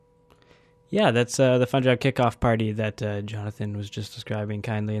Yeah, that's the Fundrive kickoff party that Jonathan was just describing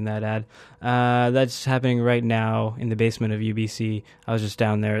kindly in that ad. That's happening right now in the basement of UBC. I was just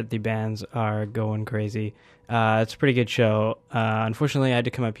down there. The bands are going crazy. It's a pretty good show. Unfortunately, I had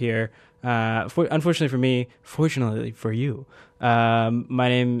to come up here. Unfortunately for me, fortunately for you. My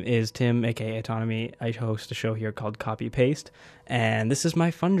name is Tim, aka Autonomy. I host a show here called Copy Paste, and this is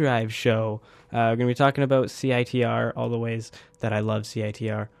my Fundrive show. We're going to be talking about CITR, all the ways that I love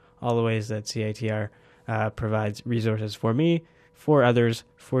CITR. All the ways that CITR provides resources for me, for others,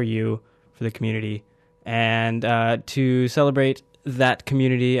 for you, for the community. And to celebrate that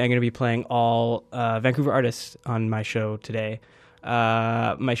community, I'm going to be playing all Vancouver artists on my show today.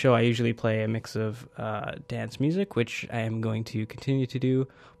 My show, I usually play a mix of dance music, which I am going to continue to do,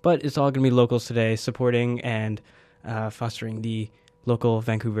 but it's all going to be locals today, supporting and fostering the local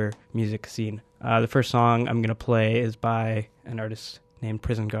Vancouver music scene. The first song I'm going to play is by an artist named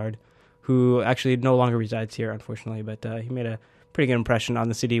Prison Guard, who actually no longer resides here, unfortunately, but he made a pretty good impression on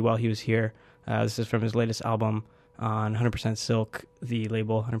the city while he was here. This is from his latest album on 100% Silk, the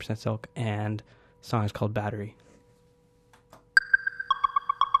label 100% Silk, and the song is called Battery.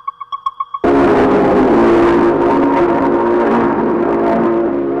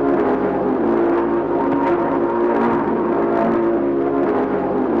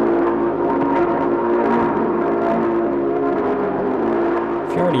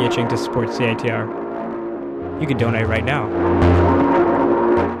 Itching to support CITR, you can donate right now.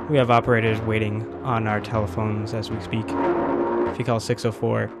 We have operators waiting on our telephones as we speak. If you call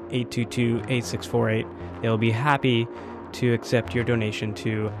 604-822-8648, they'll be happy to accept your donation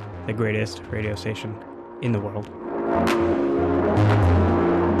to the greatest radio station in the world.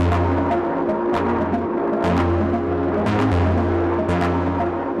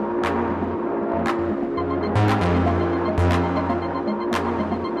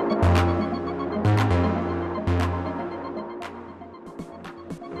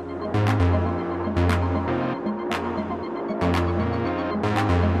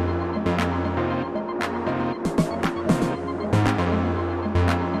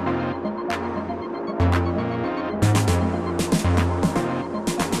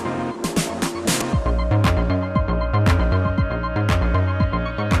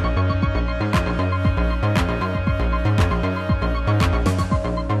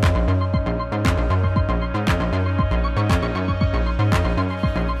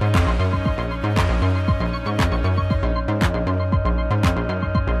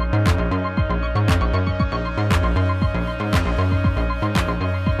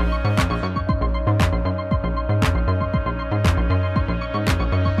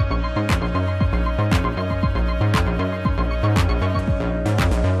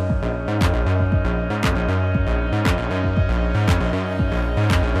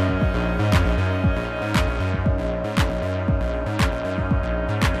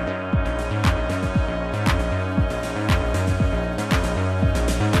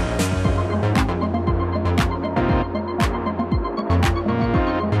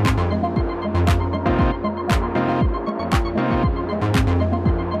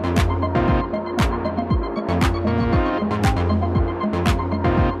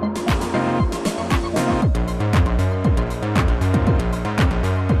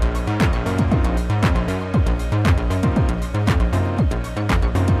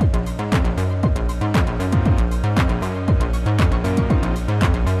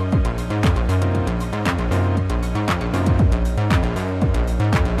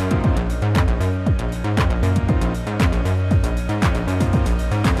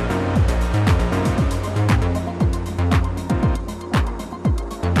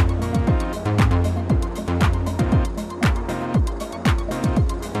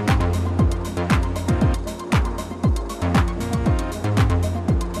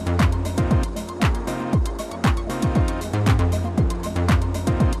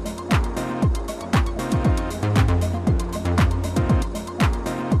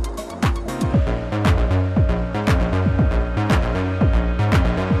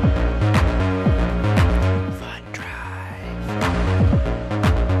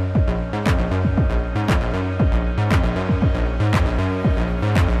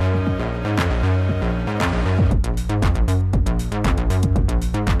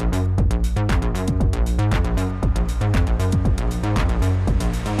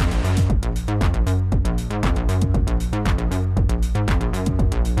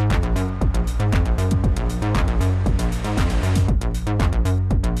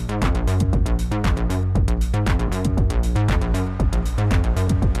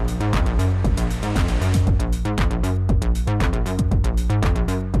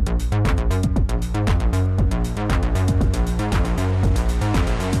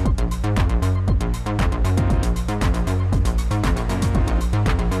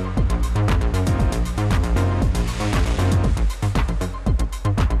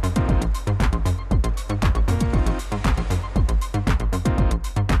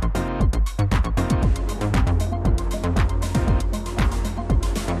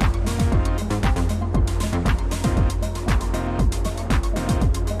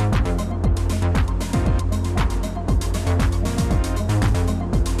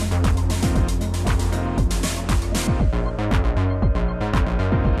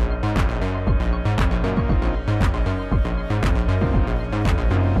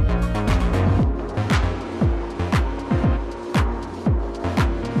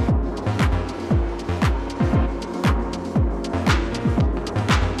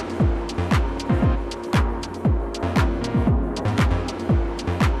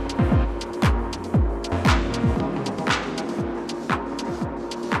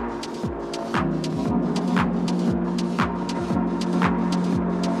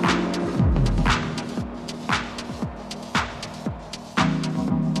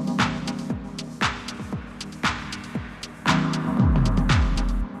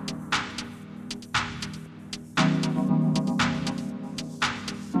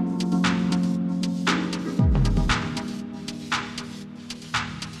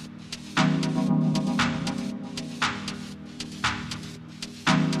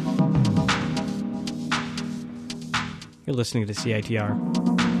 You're listening to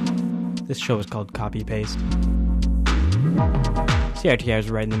CITR. This show is called Copy Paste. CITR is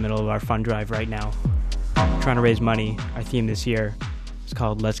right in the middle of our Fundrive right now. Trying to raise money. Our theme this year is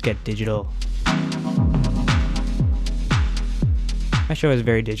called Let's Get Digital. My show is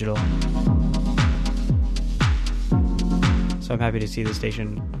very digital. So I'm happy to see the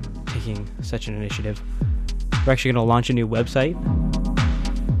station taking such an initiative. We're actually going to launch a new website.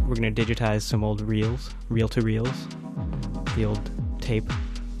 We're going to digitize some old reels, reel-to-reels, the old tape,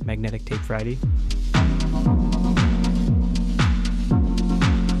 Magnetic Tape Friday.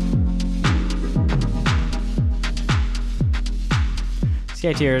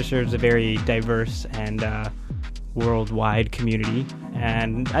 CITR serves a very diverse and worldwide community,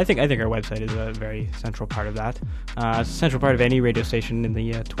 and I think our website is a very central part of that. It's a central part of any radio station in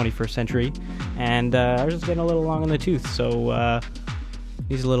the 21st century, and ours is getting a little long in the tooth, so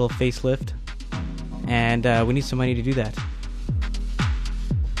needs a little facelift, and we need some money to do that.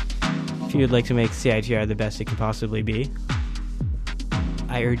 If you would like to make CITR the best it can possibly be,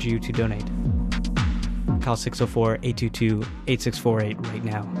 I urge you to donate. Call 604-822-8648 right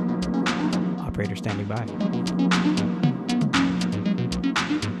now. Operator standing by.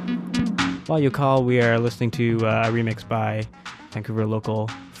 While you call, we are listening to a remix by Vancouver local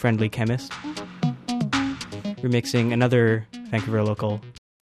Friendly Chemist. Remixing another Vancouver local,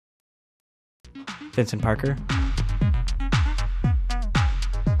 Vincent Parker.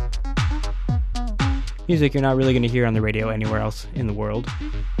 Music you're not really going to hear on the radio anywhere else in the world.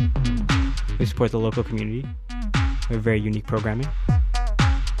 We support the local community. We have very unique programming,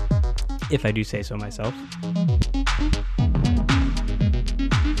 if I do say so myself.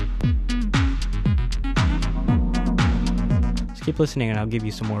 Just keep listening and I'll give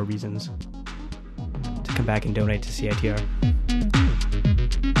you some more reasons to come back and donate to CITR.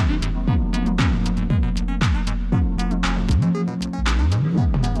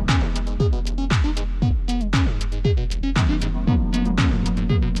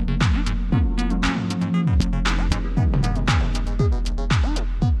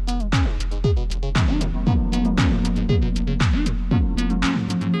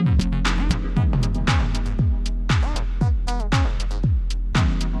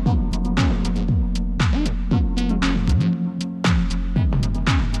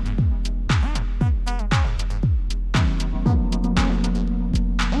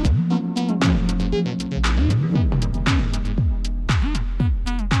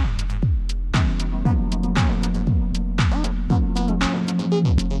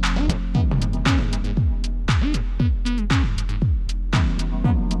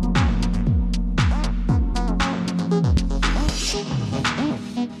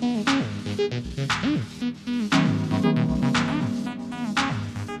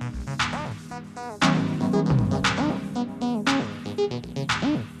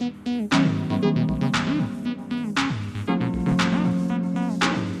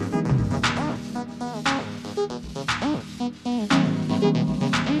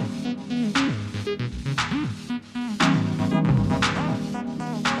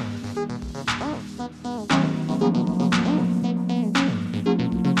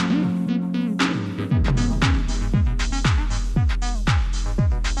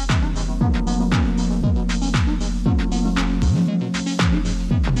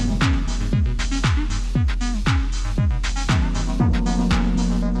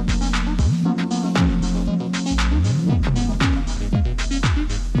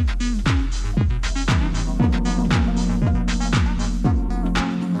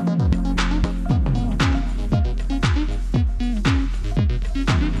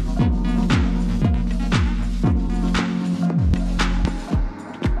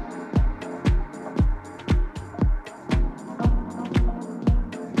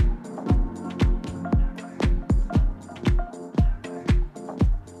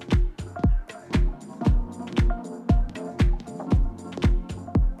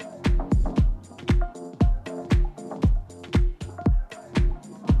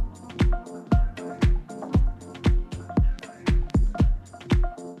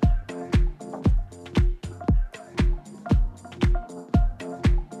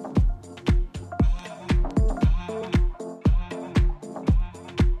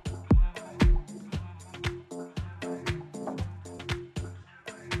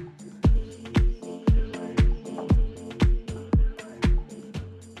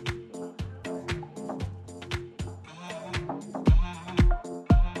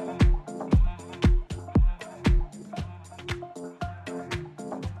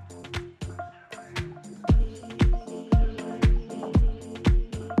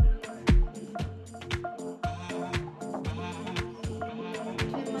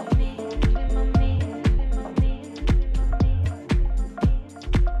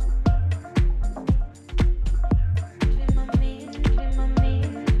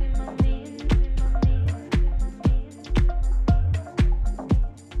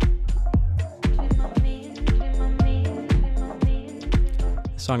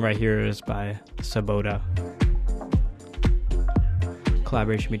 song right here is by Sabota.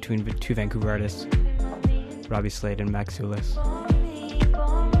 Collaboration between two Vancouver artists, Robbie Slade and Max Ulis.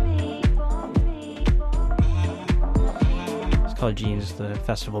 It's called Jeans, the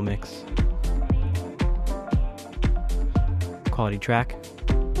festival mix. Quality track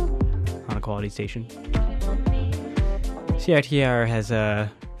on a quality station. CITR has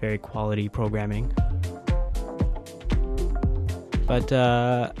a very quality programming. But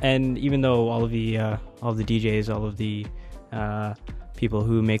and even though all of the DJs, all of the people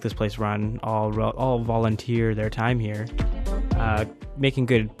who make this place run all volunteer their time here, making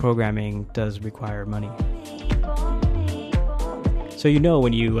good programming does require money. So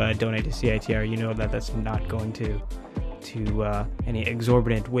when you donate to CITR, you know that that's not going to any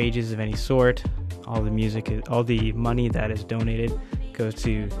exorbitant wages of any sort. All the money that is donated goes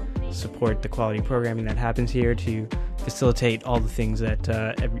to support the quality programming that happens here, to facilitate all the things that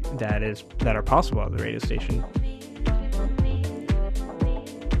are possible at the radio station.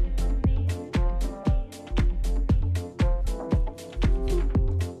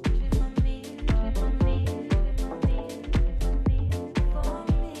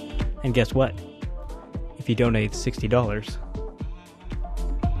 And guess what? If you donate $60,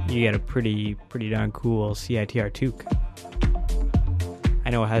 you get a pretty darn cool CITR toque.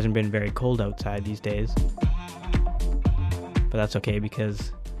 I know it hasn't been very cold outside these days, but that's okay,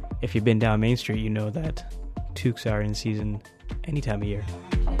 because if you've been down Main Street, you know that toques are in season any time of year.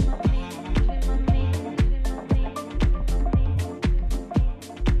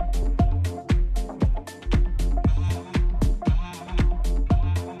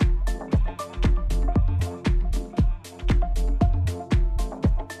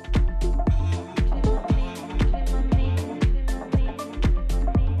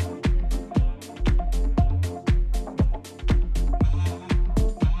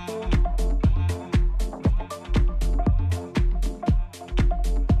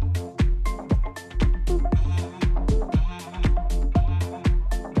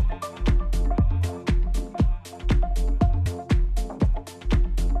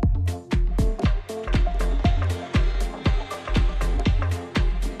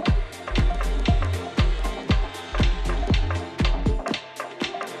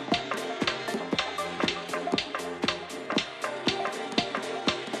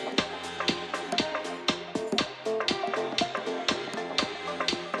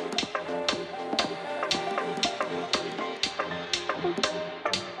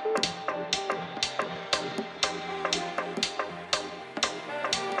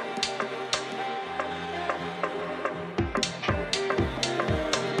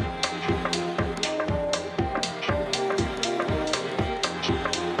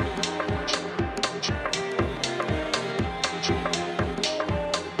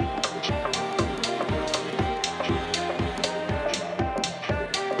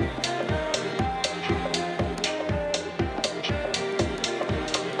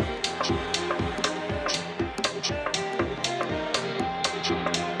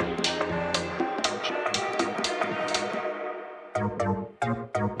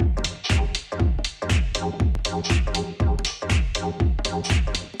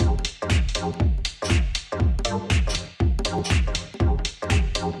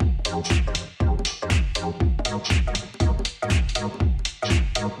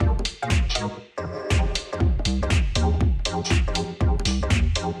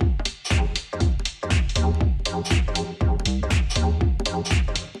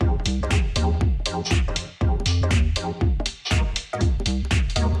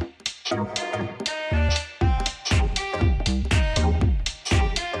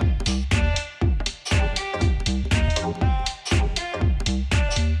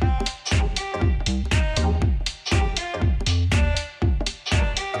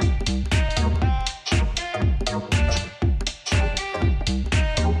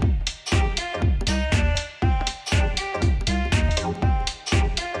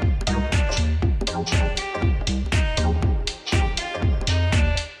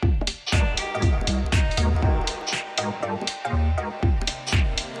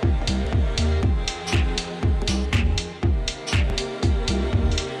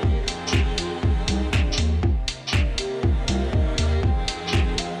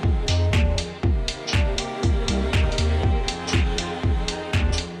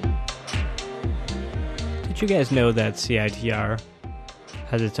 Did you guys know that CITR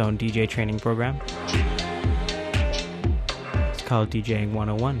has its own DJ training program? It's called DJing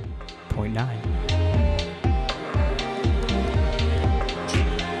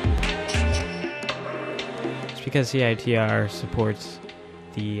 101.9. It's because CITR supports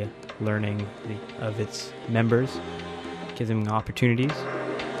the learning of its members, gives them opportunities.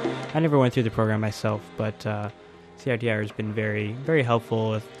 I never went through the program myself, but CITR has been very, very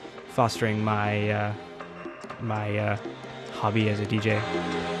helpful with fostering my hobby as a DJ.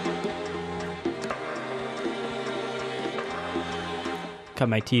 Cut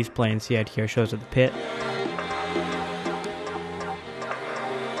my teeth playing CITR shows at the Pit.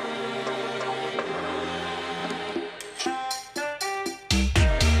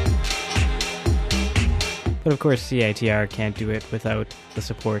 But of course, CITR can't do it without the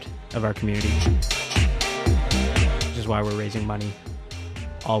support of our community, which is why we're raising money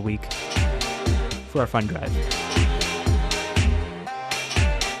all week for our Fundrive.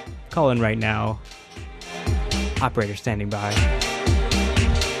 Call in right now. Operator standing by.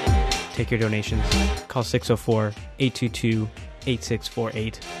 Take your donations. Call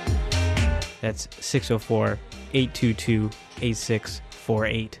 604-822-8648. That's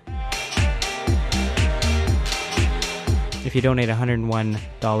 604-822-8648. If you donate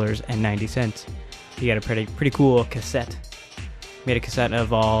 $101.90, you get a pretty cool cassette. Made a cassette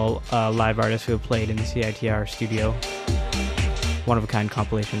of all live artists who have played in the CITR studio. One-of-a-kind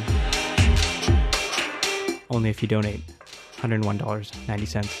compilation. Only if you donate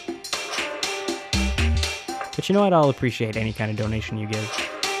 $101.90. But you know what? I'll appreciate any kind of donation you give.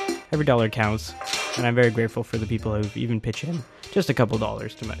 Every dollar counts, and I'm very grateful for the people who've even pitched in just a couple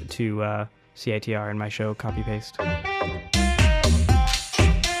dollars to CITR and my show, Copy Paste.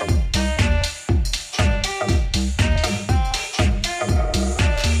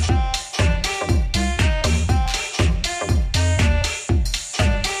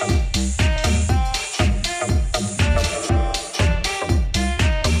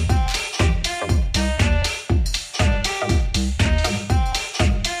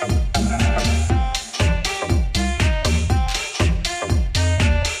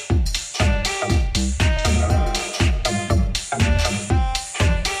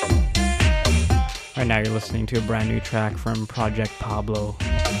 Right now you're listening to a brand new track from Project Pablo,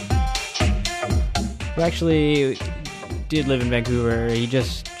 who actually did live in Vancouver. He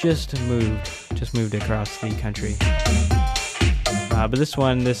just moved across the country. But this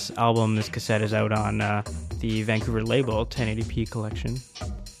album, this cassette is out on the Vancouver label, 1080p Collection.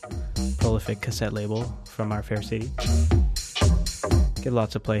 Prolific cassette label from our fair city. Get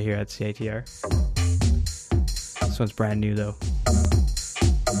lots of play here at CITR. This one's brand new though.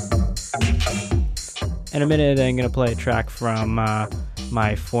 In a minute, I'm going to play a track from my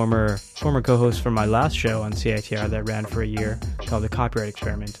former co-host from my last show on CITR that ran for a year, called The Copyright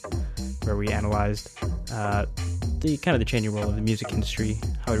Experiment, where we analyzed the changing role of the music industry,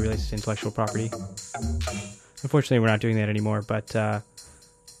 how it relates to intellectual property. Unfortunately, we're not doing that anymore, but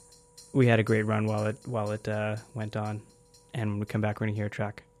we had a great run while it went on. And when we come back, we're going to hear a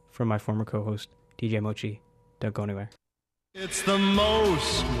track from my former co-host, DJ Mochi. Don't go anywhere. It's the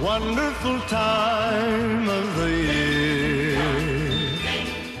most wonderful time of the year.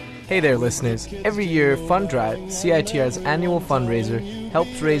 Hey there, listeners. Every year, Fundrive, CITR's annual fundraiser,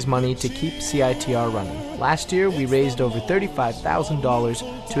 helps raise money to keep CITR running. Last year, we raised over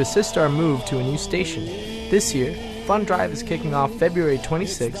 $35,000 to assist our move to a new station. This year, Fundrive is kicking off February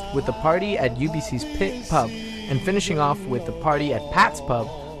 26th with a party at UBC's Pit Pub and finishing off with a party at Pat's Pub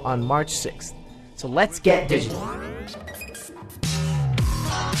on March 6th. So let's get digital.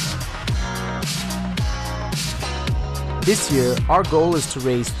 This year, our goal is to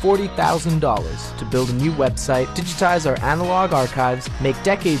raise $40,000 to build a new website, digitize our analog archives, make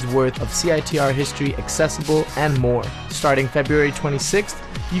decades worth of CITR history accessible, and more. Starting February 26th,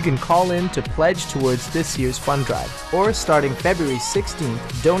 you can call in to pledge towards this year's Fundrive. Or starting February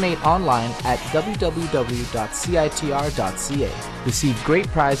 16th, donate online at www.citr.ca. Receive great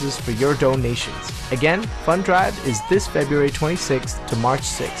prizes for your donations. Again, Fundrive is this February 26th to March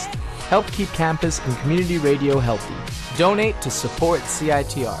 6th. Help keep campus and community radio healthy. Donate to support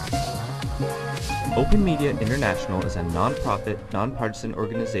CITR. Open Media International is a non-profit, non-partisan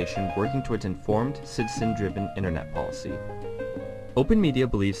organization working towards informed, citizen-driven internet policy. Open Media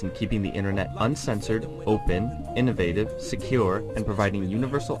believes in keeping the internet uncensored, open, innovative, secure, and providing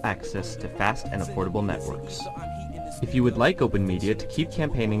universal access to fast and affordable networks. If you would like Open Media to keep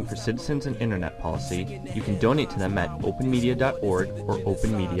campaigning for citizens and internet policy, you can donate to them at openmedia.org or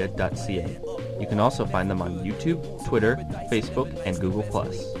openmedia.ca. You can also find them on YouTube, Twitter, Facebook, and Google+.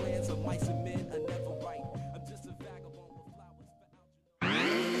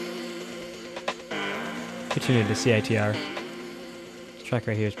 Continue to CITR. This track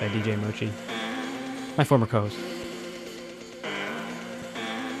right here is by DJ Mochi, my former co-host.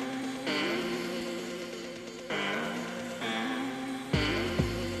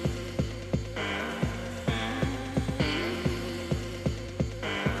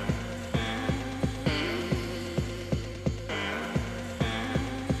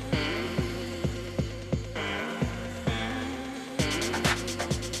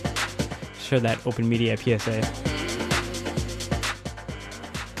 share that open media PSA.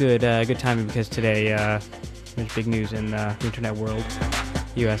 Good timing because today there's big news in the internet world.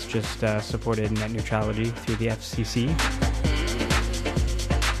 The U.S. just supported net neutrality through the FCC,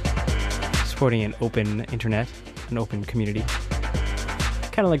 supporting an open internet, an open community,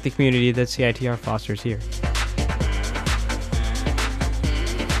 kind of like the community that CITR fosters here.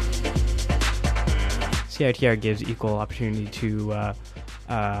 CITR gives equal opportunity to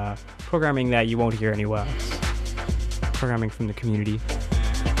programming that you won't hear anywhere else. Programming from the community,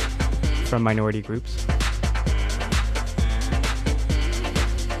 from minority groups.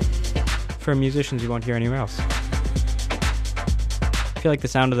 For musicians you won't hear anywhere else. If you like the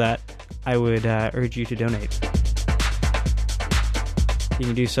sound of that, I would urge you to donate. You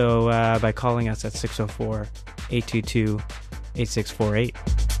can do so by calling us at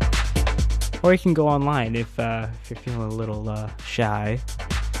 604-822-8648. Or you can go online if you're feeling a little shy.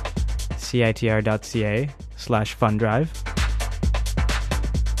 citr.ca/Fundrive.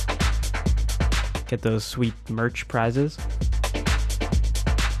 Get those sweet merch prizes.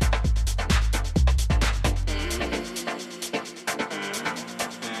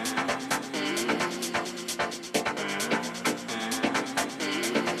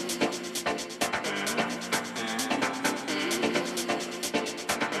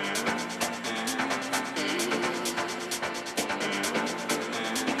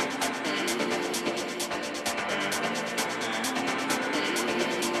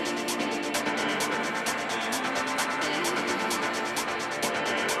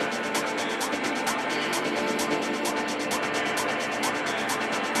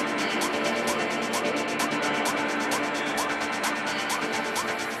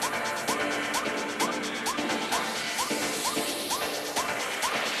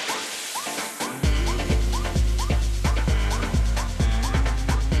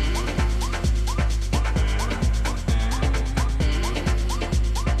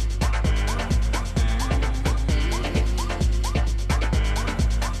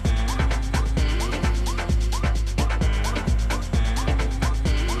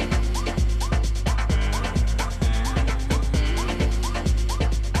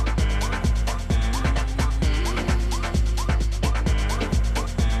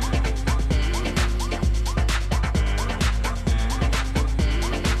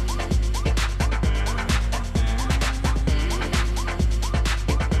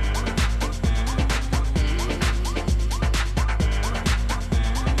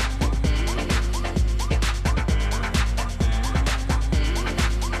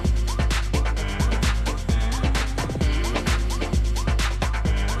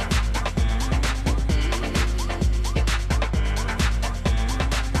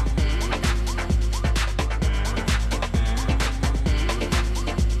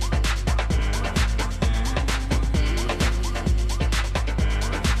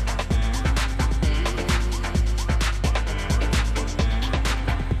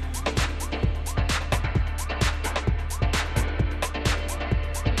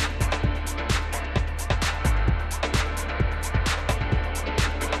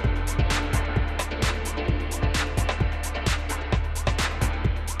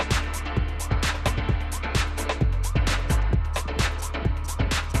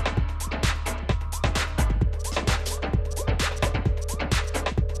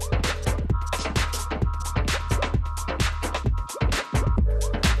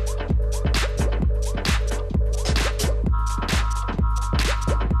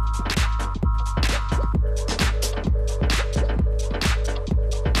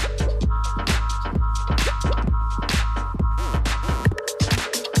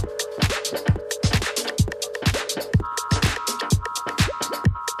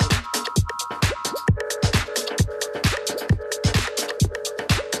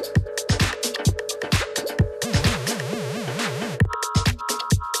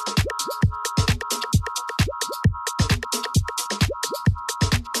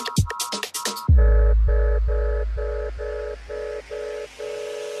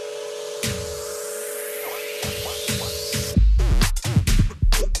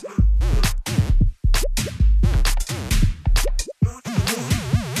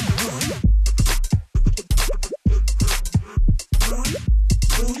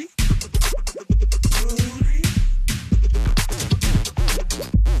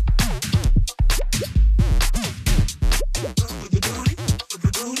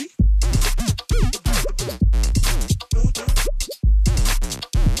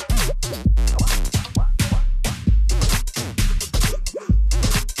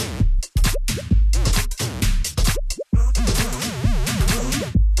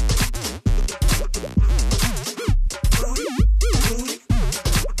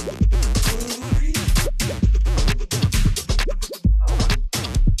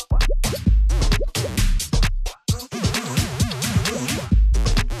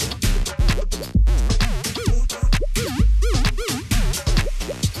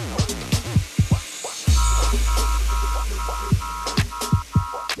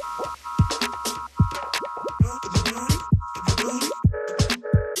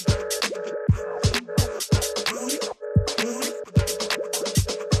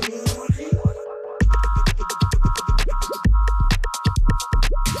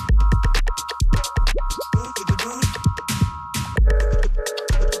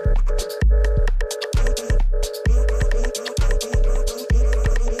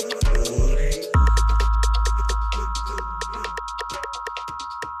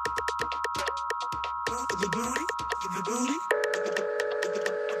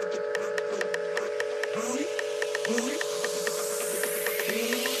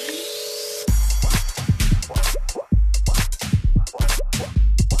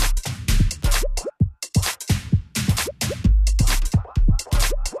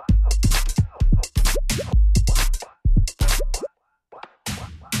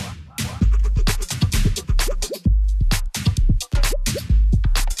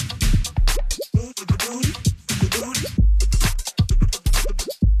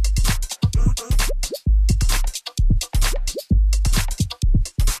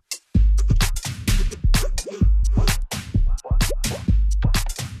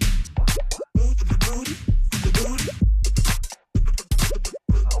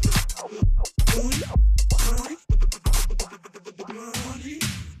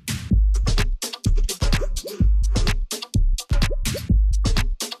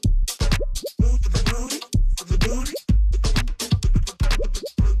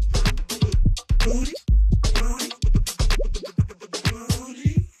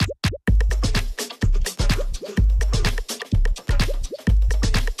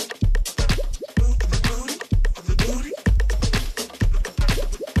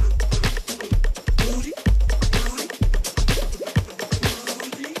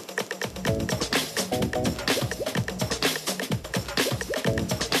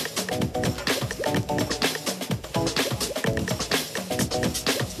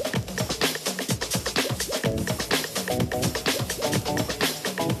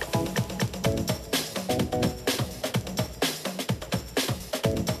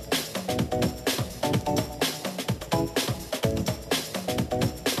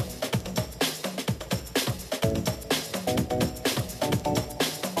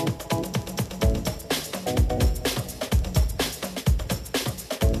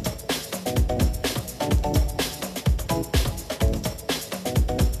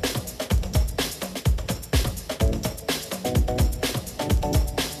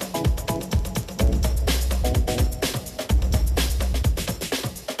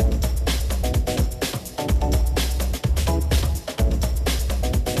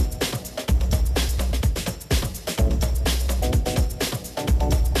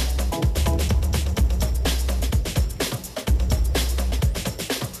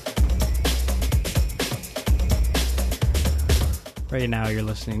 Right now you're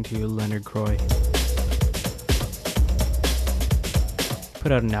listening to Leonard Croy.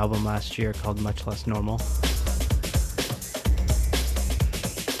 Put out an album last year called Much Less Normal.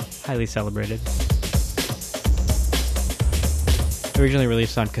 Highly celebrated. Originally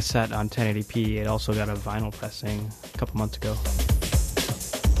released on cassette on 1080p, it also got a vinyl pressing a couple months ago.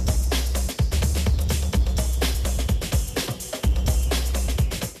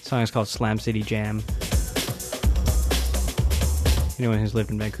 The song is called Slam City Jam. Anyone who's lived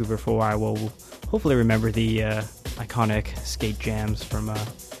in Vancouver for a while will hopefully remember the iconic skate jams from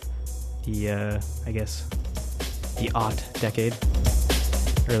the aught decade,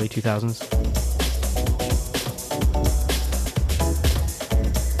 early 2000s.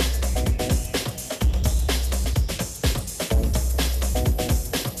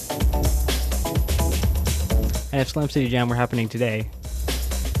 And if Slam City Jam were happening today,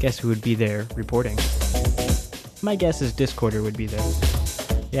 guess who would be there reporting? My guess is Discorder would be there.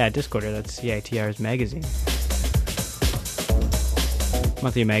 Yeah, Discorder, that's CITR's magazine.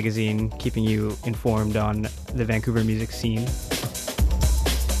 Monthly magazine keeping you informed on the Vancouver music scene,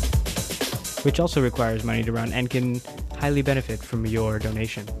 which also requires money to run and can highly benefit from your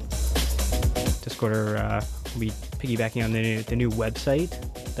donation. Discorder will be piggybacking on the new website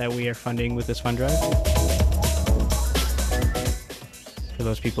that we are funding with this Fundrive. For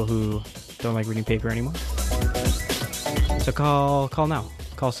those people who don't like reading paper anymore. So call now.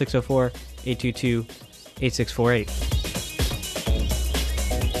 Call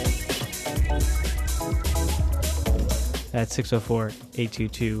 604-822-8648. That's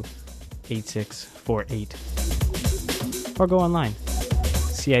 604-822-8648. Or go online.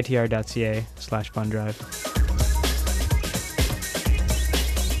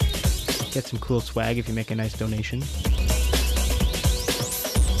 citr.ca/fundrive. Get some cool swag if you make a nice donation.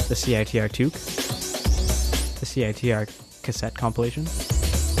 The CITR toque. The CITR cassette compilation,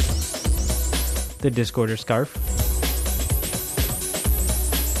 the Discorder scarf,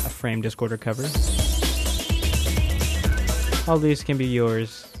 a framed Discorder cover. All these can be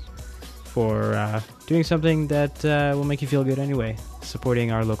yours for doing something that will make you feel good anyway,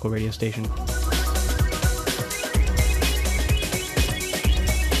 supporting our local radio station.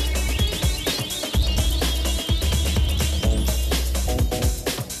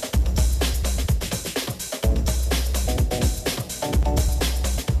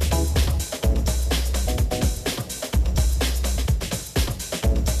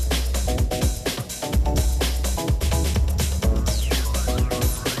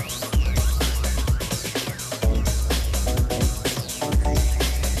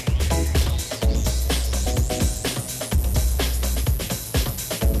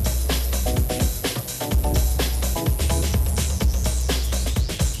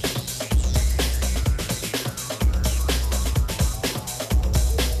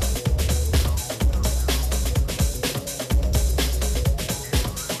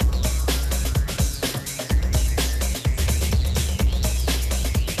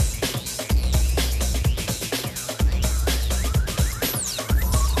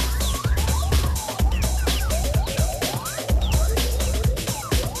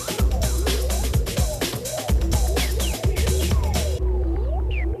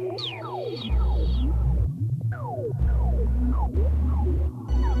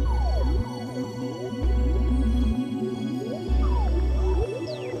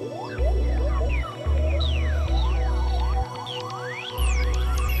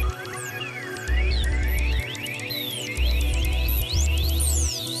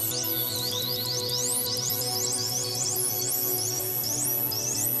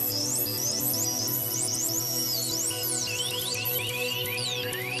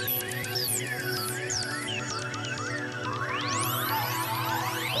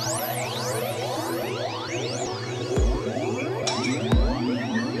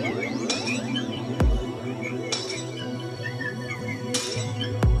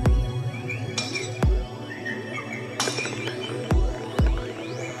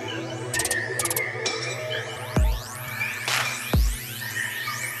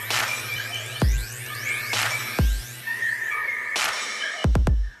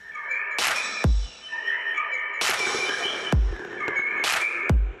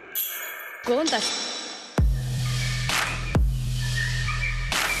 ゴンたち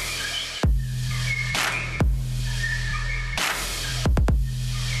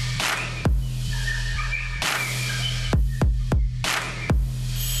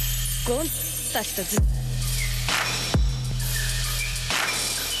ゴンたちとずっ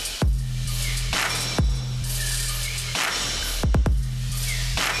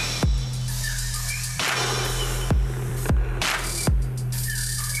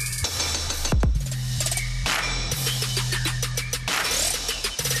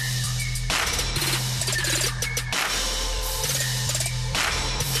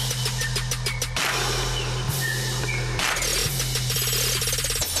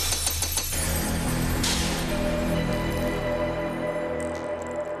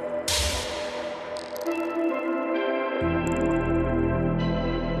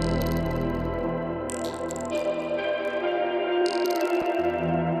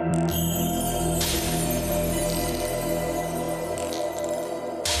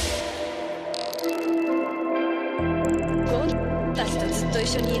と一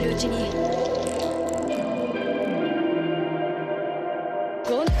緒にいるうちに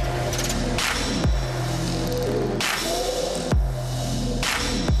ゴンた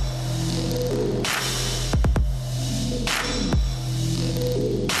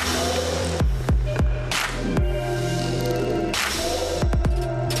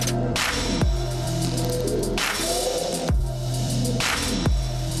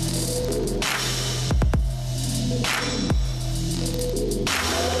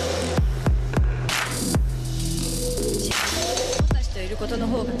ちといることの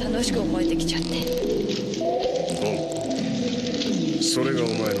方が楽しく思えてきちゃって。ゴン、それがお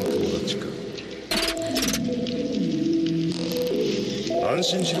前の友達か。安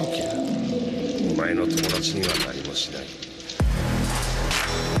心しろキラ、お前の友達には何もしない。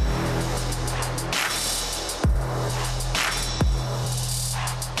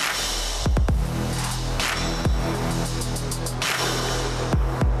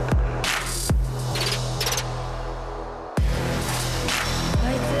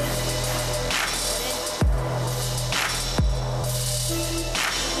あい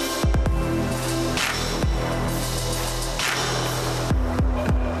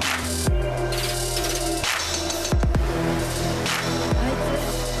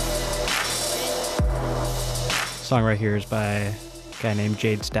Song right here is by a guy named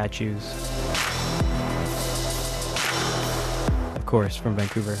Jade Statues. Of course, from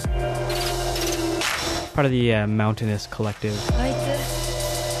Vancouver. Part of the Mountainous Collective. あいつ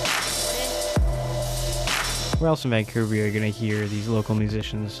Where else in Vancouver you're going to hear these local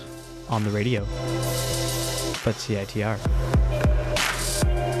musicians on the radio? But CITR.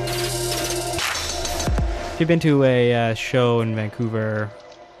 If you've been to a show in Vancouver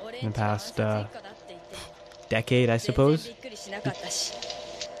in the past decade, I suppose,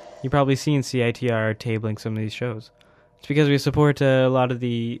 you've probably seen CITR tabling some of these shows. It's because we support a lot of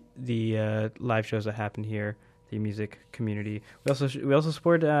the live shows that happen here, the music community. We also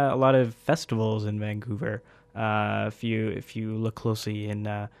support a lot of festivals in Vancouver. If you look closely in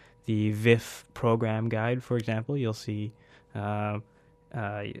the VIF program guide, for example, you'll see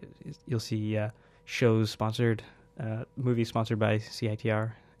shows sponsored, movies sponsored by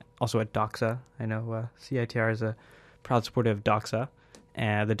CITR. Also at Doxa, I know CITR is a proud supporter of Doxa,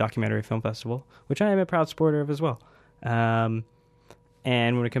 the documentary film festival, which I am a proud supporter of as well. And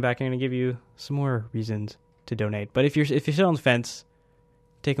when we come back, I'm going to give you some more reasons to donate. But if you're still on the fence,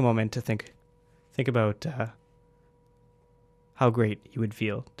 take a moment to think about how great you would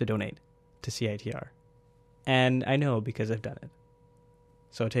feel to donate to CITR. And I know because I've done it.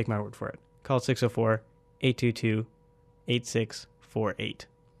 So take my word for it. Call 604-822-8648.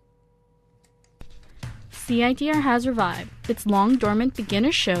 CITR has revived its long-dormant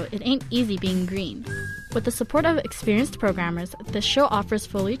beginner show, It Ain't Easy Being Green. With the support of experienced programmers, this show offers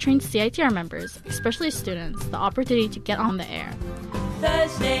fully trained CITR members, especially students, the opportunity to get on the air.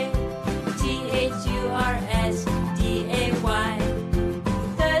 Thursday, THURSDAY.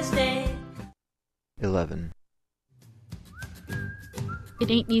 Thursday. 11.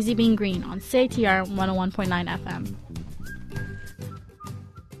 It Ain't Easy Being Green on CITR 101.9 FM.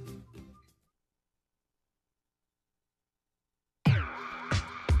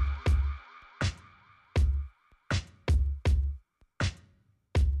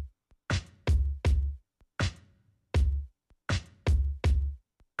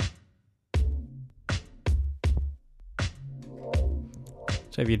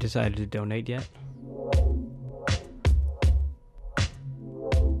 So have you decided to donate yet?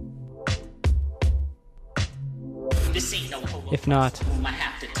 If not,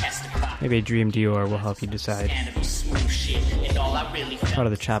 Maybe Dream Dior will help you decide. Part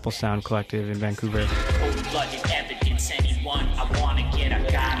of the Chapel Sound Collective in Vancouver. Cold-blooded evidence, anyone I wanna get, I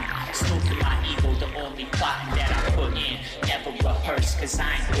got it. Smoking my ego, the only plotting that I put in. Never rehearse, cause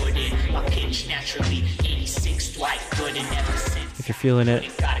I ain't good in. My pitch naturally, 86 Dwight Gooden ever since. If you're feeling it,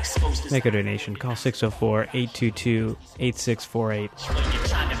 make a donation. Call 604-822-8648.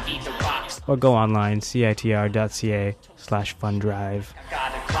 Or go online, citr.ca/fundrive. I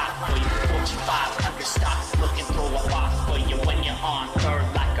got a clock for you, 45 understock, looking for a box for you when you're on third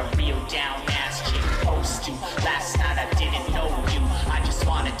like a real down-ass chick supposed to. Last night I didn't know you, I just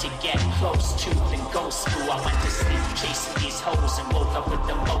wanted to get close to then go school. I went to sleep chasing these hoes and woke up with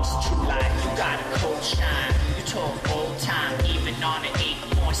the most true life. You got a cold shine, you talk old time, even on an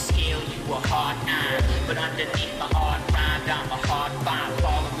 8-point scale you a hard 9. But underneath my hard rhyme, I'm a hard find,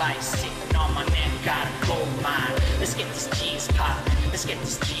 ball of light sitting on my neck, got a gold mine. Let's get this cheese poppin', let's get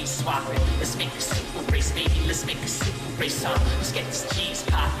this cheese swapping. Let's make a super race, baby, let's make a super race on. Let's get this cheese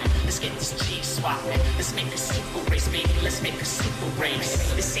poppin', let's get this cheese swapping. Let's make a super race, baby, let's make a super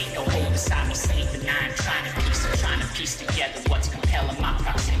race. This ain't no hole beside me, sleeping. I'm trying to piece together what's compelling my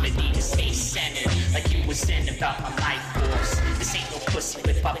proximity to stay centered. Like you was in about my life force. This ain't no pussy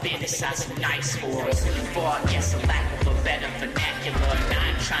whip up in the size of nice horse. For I guess a lack of a better vernacular. And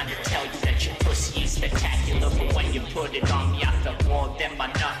I'm trying to tell you that your pussy is spectacular. But when you put it on me, I felt more than my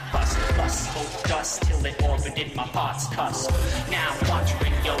nut bust. Smoke dust till it orbited my heart's cusp. Now I'm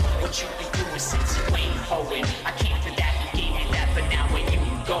wondering, yo, what you been doing since you ain't hoeing? I came for that, you gave me that, but now where you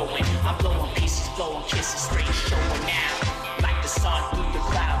going? I'm blowing pieces, blowing kisses, straight showing now. Like the sun through the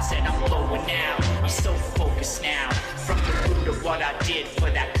clouds and I'm blowing now. I'm so focused now. From the root of what I did for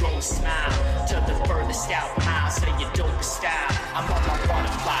that glowing smile to the furthest out miles of your dopest style. I'm on my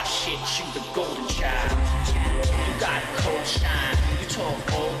butterfly shit, you the golden child. You got a cold shine, you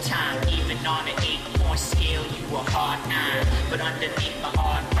talk old time, even on an 8-point scale, you a hard 9. But underneath my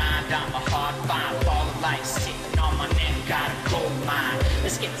hard rhyme, I'm a hard fine, ball of light sitting on my neck, got a gold mine.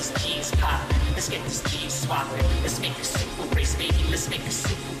 Let's get this cheese poppin', let's get this cheese swapping. Let's make a super race, baby, let's make a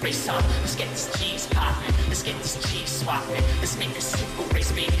super race on. Let's get this cheese poppin', let's get this cheese swapping. Let's make a super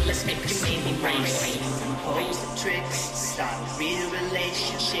race, baby, let's make a super race. Compose the tricks, start a real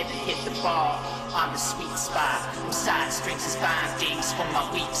relationship, hit the ball on the sweet spot. I'm side strings is fine things for my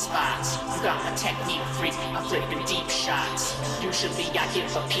weak spots. You got my technique freak, I'm flipping deep shots. Usually I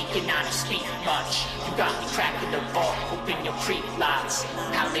give a peek and I don't speak much. You got me cracking the ball, open your creep lots.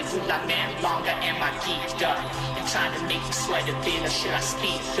 Parlez-vous la même langue, am I geeked up? And trying to make you sweat a bit, or should I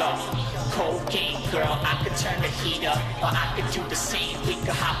speak up? Cold game, girl, I could turn the heat up, or I could do the same. We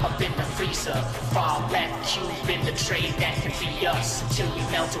could hop up in the freezer, fall left cube in the tray, that could be us until we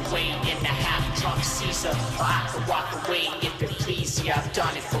melt away in the half-drunk Caesar. Or I could walk away if it please you. I've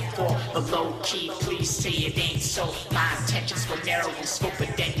done it before, but low key, please say it ain't so. My intentions were narrow in scope,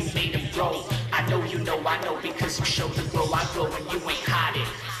 but then you made them grow. I know you know I know because you showed the glow. I glow and you ain't hide it.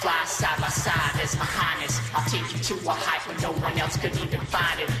 Fly side by side as my highness. I'll take you to a height where no one else could even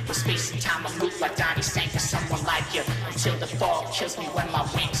find it. With space and time I move like Donnie sang for someone like you. Until the fall kills me when my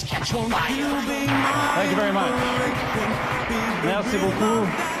wings catch on fire. Thank you very much. Merci beaucoup.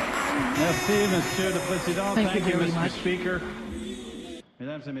 Merci, Monsieur le Président. Thank you very Mr. much. Speaker.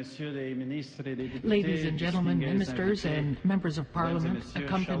 Mesdames et Messieurs les ministres et députés, Ladies and gentlemen, ministers and members of parliament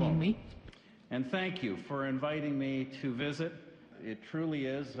accompanying me. And thank you for inviting me to visit. It truly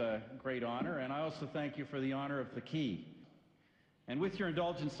is a great honor, and I also thank you for the honor of the key. And with your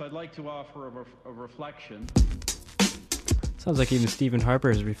indulgence, I'd like to offer a reflection. Sounds like even Stephen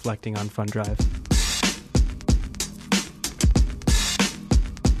Harper is reflecting on Fundrive.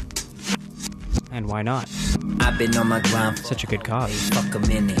 And why not? I've been on my grind. Such a good cause. Fuck a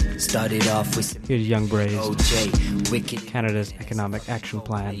minute. Started off with Here's Young Braze. OJ, Wicked, Canada's Economic Action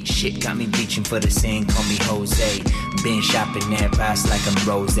Plan. Shit got me reaching for the sand, call me Jose. Been shopping that ass like I'm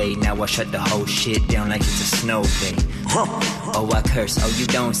Rose. Now I shut the whole shit down like it's a snow day. Oh, I curse, oh you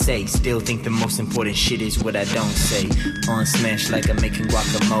don't say. Still think the most important shit is what I don't say. On smash like I'm making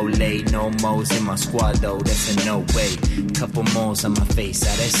guacamole. No moles in my squad though, that's a no way. Couple moles on my face,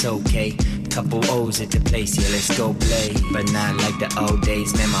 ah that's okay. Couple O's at the place, yeah, let's go play. But not like the old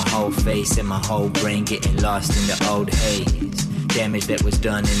days, man, my whole face and my whole brain getting lost in the old haze. Damage that was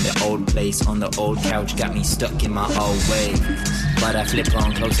done in the old place on the old couch got me stuck in my old ways. But I flip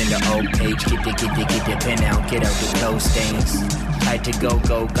on, closing the old page. Get the pen out, get out the clothes stains. Tried to go,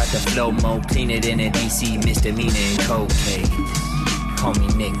 got the flow mo. Clean it in a DC misdemeanor and cocaine. Call me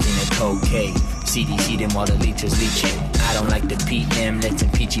Nick in a cold cave. CDC them while the leechers leeching. I don't like the PM, let them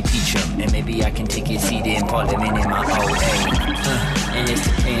peachy peach 'em. And maybe I can take his seat in parliament in my old age. And it's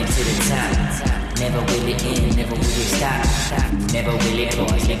the plan to the top. it end, never will it stop. Never will it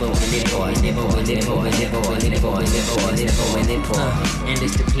pause, never will it pause, never will it pause, never will it pause, never will it pause. And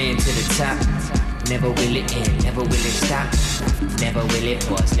it's the plan to the top. Never will it end, never will it stop. Never will it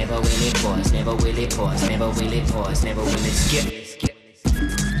pause, never will it pause, never will it pause, never will it pause, never will it skip.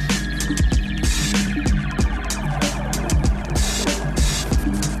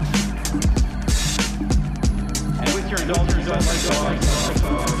 And with your indulgence, I'd like to offer a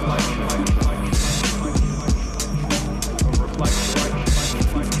reflection.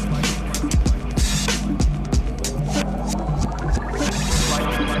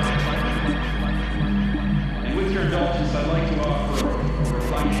 And with your indulgence, I'd like to offer a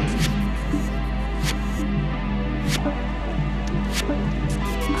reflection.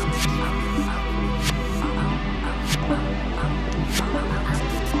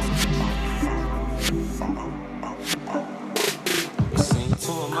 Seen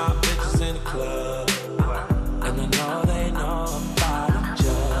two of my bitches in the club, and I know they know about each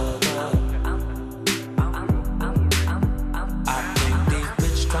other. I think these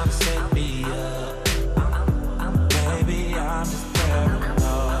bitches tryna set me up. Maybe I'm just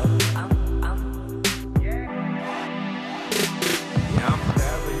paranoid. Yeah, I'm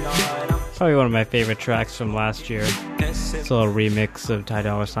paranoid. Probably one of my favorite tracks from last year. It's a little remix of Ty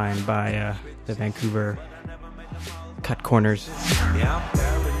Dolla $ign by the Vancouver Cut Corners.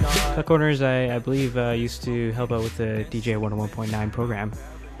 Cut Corners, I believe, used to help out with the DJ 101.9 program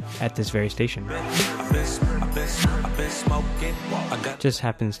at this very station. Just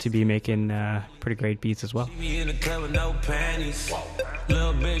happens to be making pretty great beats as well. In the club with no panties.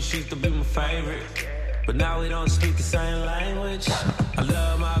 Little bitch used to be my favorite, but now we don't speak the same language. I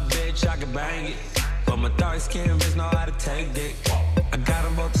love my bitch, I can bang it, but my dark skin bitch know how to take dick. I got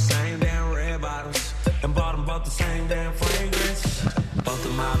them both the same damn red bottoms, and bought them both the same damn fragrance. Both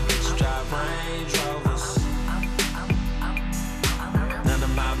of my bitches drive Range Rovers. None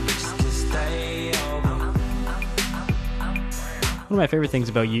of my bitches can stay over. One of my favorite things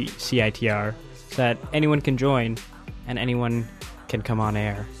about CITR is that anyone can join and anyone can come on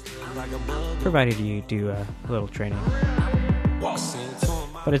air, provided you do a little training.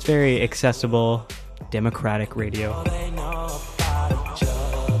 But it's very accessible, democratic radio.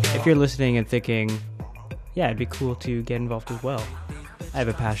 If you're listening and thinking, yeah, it'd be cool to get involved as well. I have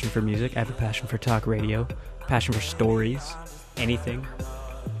a passion for music, I have a passion for talk radio, passion for stories, anything.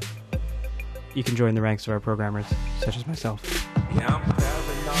 You can join the ranks of our programmers, such as myself.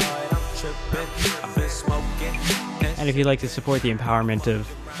 And if you'd like to support the empowerment of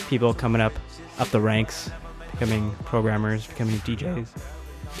people coming up the ranks, becoming programmers, becoming DJs,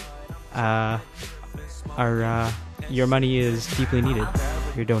 your money is deeply needed.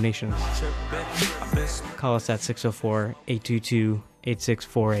 Your donations. Call us at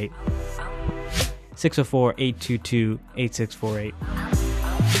 604-822-8648. 604-822-8648.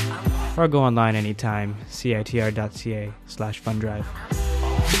 Or go online anytime, citr.ca/fundrive.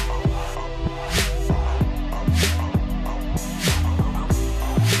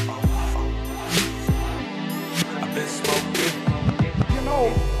 You know,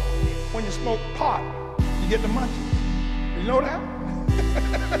 when you smoke pot, you get the munchies. You know that?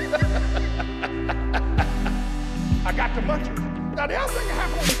 I got the munchies. Now the other thing that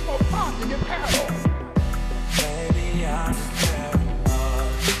happens when you smoke pot, you get paranoid. Baby, I'm just paranoid.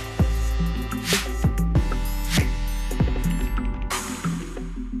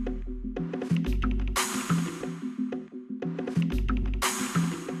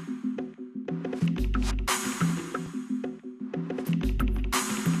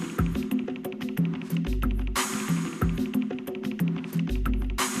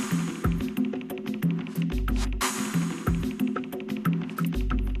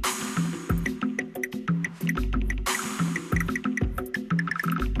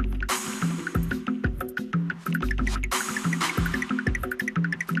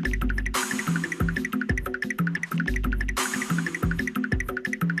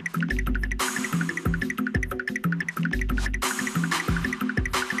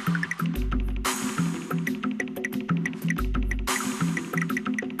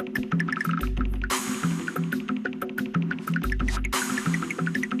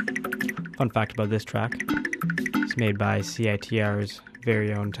 Fun fact about this track, it's made by CITR's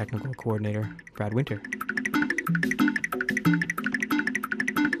very own technical coordinator, Brad Winter.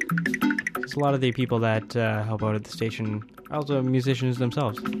 Because a lot of the people that help out at the station are also musicians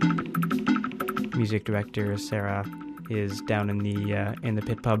themselves. Music director Sarah is down in the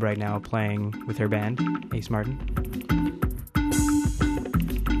pit pub right now playing with her band, Ace Martin.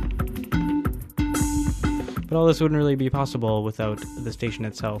 But all this wouldn't really be possible without the station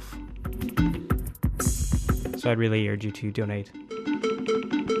itself. So I'd really urge you to donate.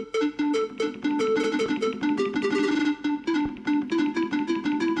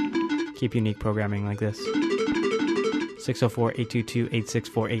 Keep unique programming like this.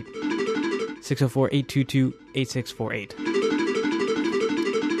 604-822-8648. 604-822-8648.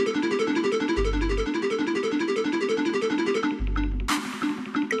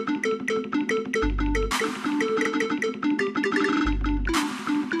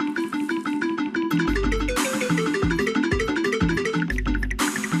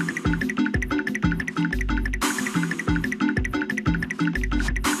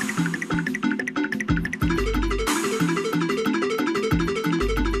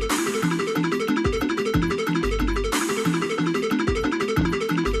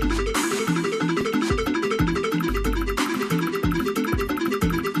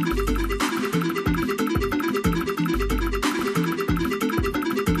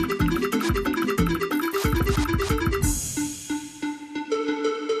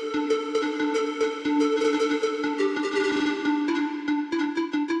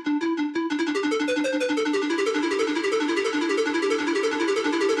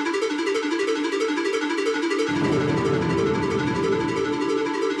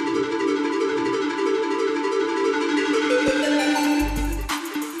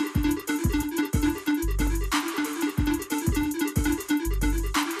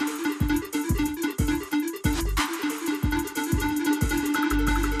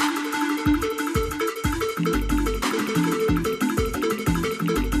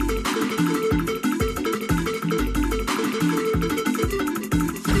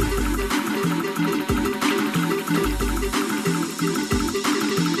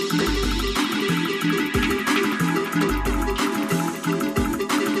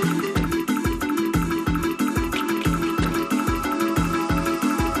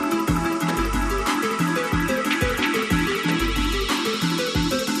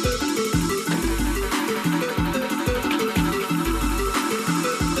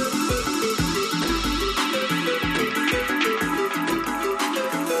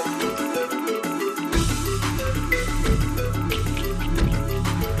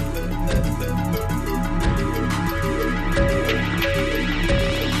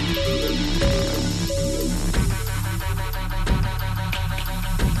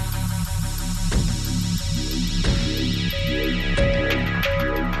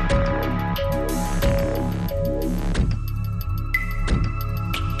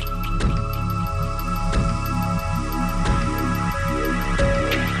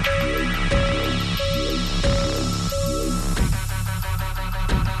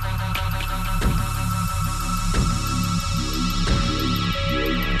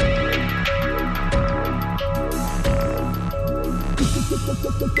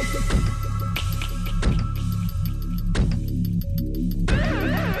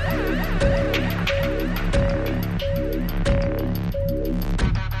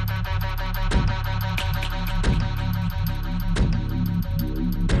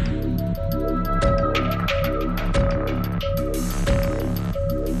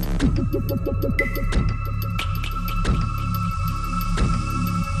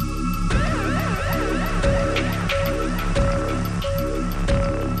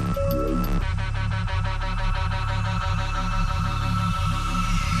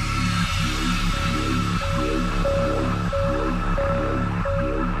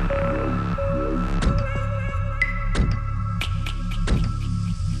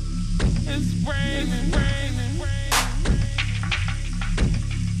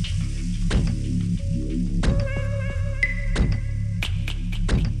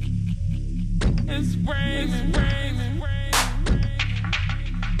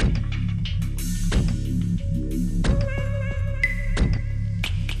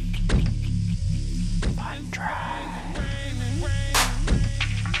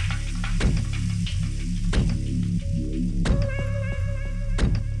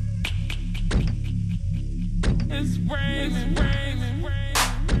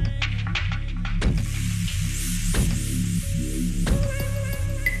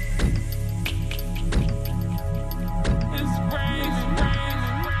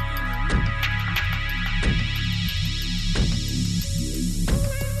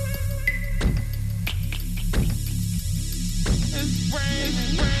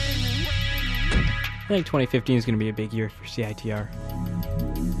 I think 2015 is going to be a big year for CITR.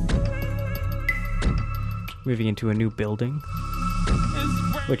 Moving into a new building,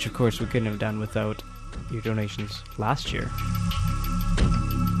 which of course we couldn't have done without your donations last year.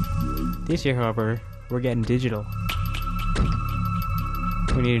 This year, however, we're getting digital.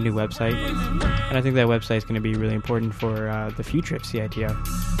 We need a new website. And I think that website is going to be really important for the future of CITR.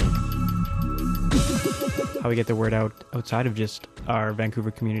 How we get the word out outside of just our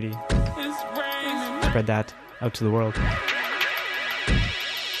Vancouver community. Spread that out to the world.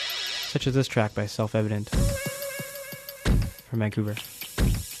 Such as this track by Self-Evident from Vancouver,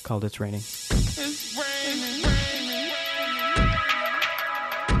 called It's Raining.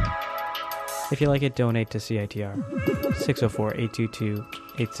 If you like it, donate to CITR.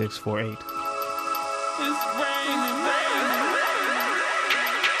 604-822-8648.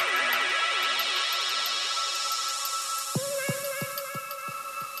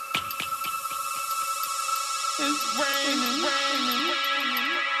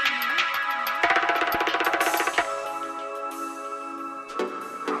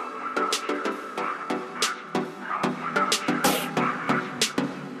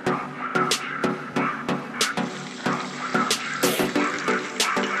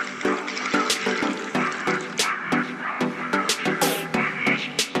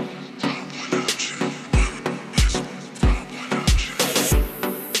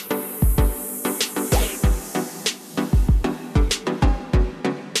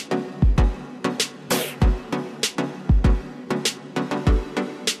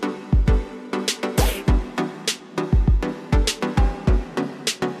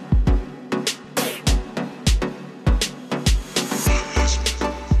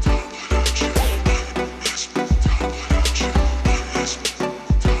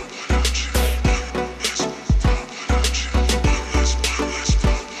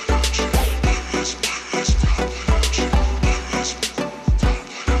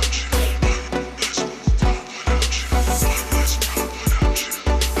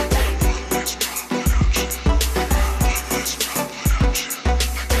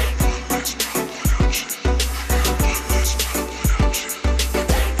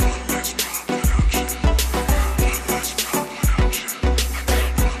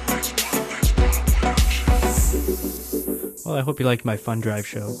 Well, I hope you liked my Fundrive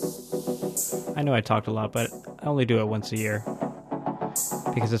show. I know I talked a lot, but I only do it once a year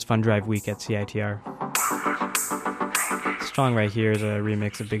because it's Fundrive week at CITR. This song right here is a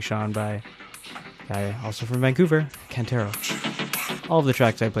remix of Big Sean by a guy also from Vancouver, Cantero. All of the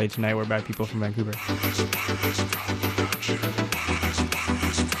tracks I played tonight were by people from Vancouver.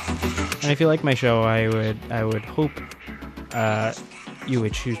 And if you like my show, I would hope you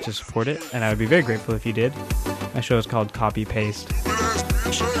would choose to support it, and I would be very grateful if you did. My show is called Copy Paste.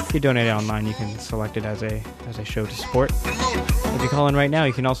 If you donate it online, you can select it as a show to support. If you call in right now,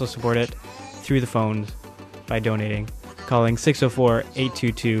 you can also support it through the phones by donating, calling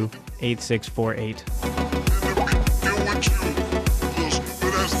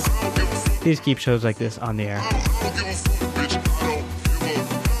 604-822-8648. Please keep shows like this on the air.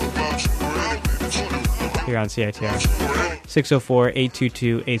 Here on CITR.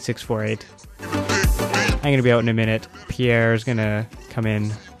 604-822-8648. I'm going to be out in a minute. Pierre's going to come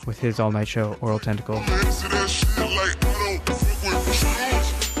in with his all-night show, Oral Tentacles.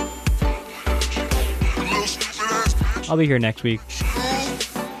 I'll be here next week.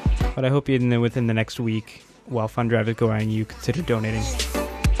 But I hope within the next week, while Fundrive is going, you consider donating.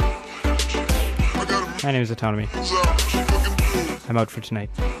 My name is Autonomy. I'm out for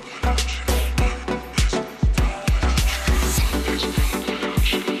tonight.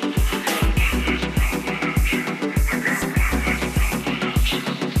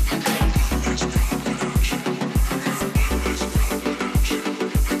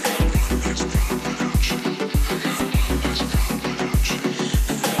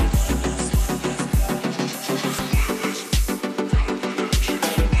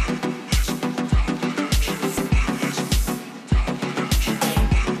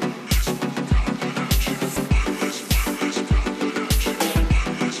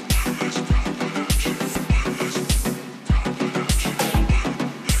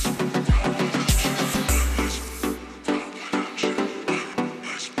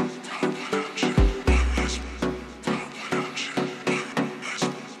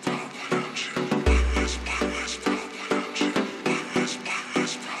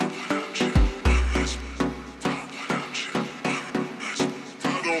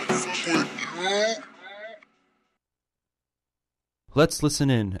 Let's listen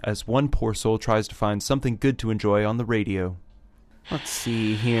in as one poor soul tries to find something good to enjoy on the radio. Let's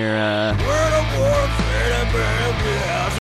see here,